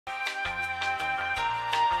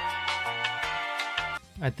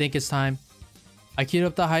I think it's time. I queued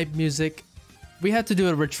up the hype music. We have to do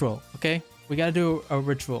a ritual, okay? We gotta do a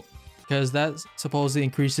ritual because that supposedly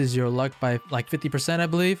increases your luck by like 50%, I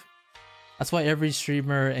believe. That's why every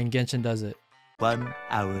streamer in Genshin does it. 1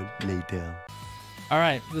 hour later.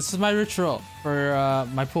 Alright, this is my ritual for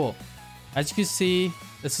my pool. As you can see,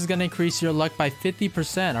 this is gonna increase your luck by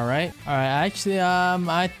 50%, alright? Alright, actually,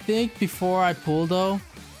 I think before I pull though,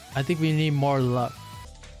 I think we need more luck.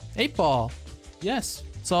 8 ball. Yes.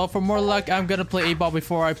 So for more luck, I'm gonna play 8 ball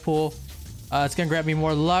before I pull. It's gonna grab me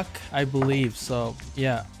more luck, I believe. So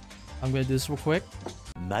yeah, I'm gonna do this real quick.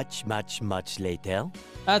 Much later.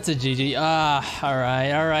 That's a GG.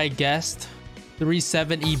 Alright, guest.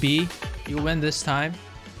 3-7 EB. You win this time.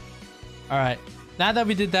 Alright. Now that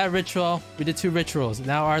we did that ritual, we did 2 rituals.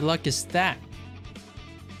 Now our luck is stacked.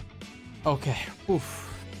 Okay.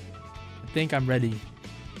 Oof. I think I'm ready.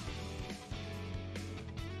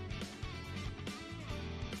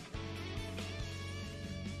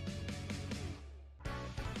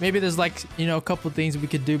 Maybe there's like, you know, a couple things we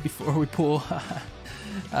could do before we pull.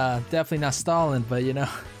 Definitely not stalling, but you know.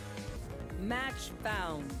 Match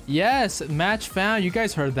found. Yes, match found. You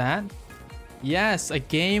guys heard that. Yes, a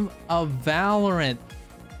game of Valorant.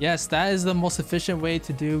 Yes, that is the most efficient way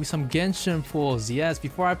to do some Genshin pulls. Yes,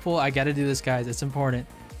 before I pull, I gotta do this, guys. It's important.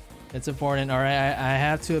 It's important. All right, I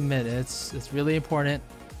have to admit, it's really important.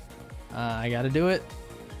 I gotta do it.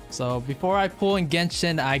 So before I pull in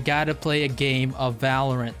Genshin, I gotta play a game of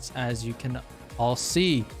Valorant, as you can all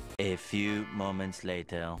see. A few moments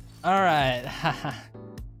later. All right.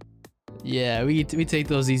 Yeah, we take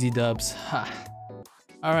those easy dubs.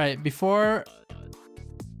 All right, before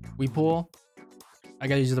we pull, I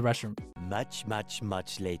gotta use the restroom.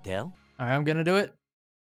 Much later. All right, I'm gonna do it.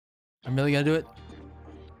 I'm really gonna do it.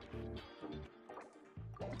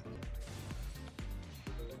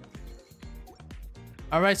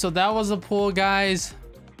 All right, so that was a pull, guys.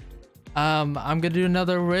 I'm gonna do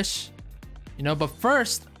another wish, you know, but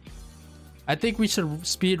first, I think we should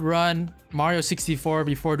speed run Mario 64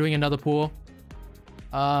 before doing another pull.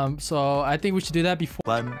 So I think we should do that before.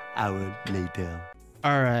 1 hour later.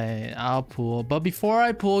 All right, I'll pull. But before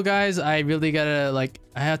I pull, guys, I really gotta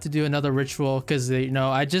I have to do another ritual because you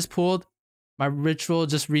know I just pulled. My ritual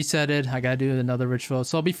just resetted. I gotta do another ritual.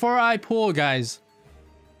 So before I pull, guys,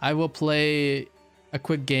 I will play a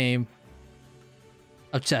quick game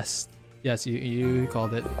of chess. Yes, you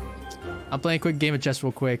called it. I'm playing a quick game of chess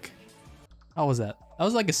real quick. How was that? That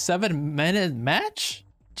was like a 7-minute match?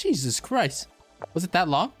 Jesus Christ. Was it that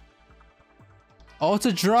long? Oh, it's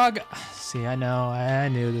a drug. See, I know. I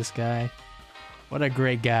knew this guy. What a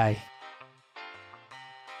great guy.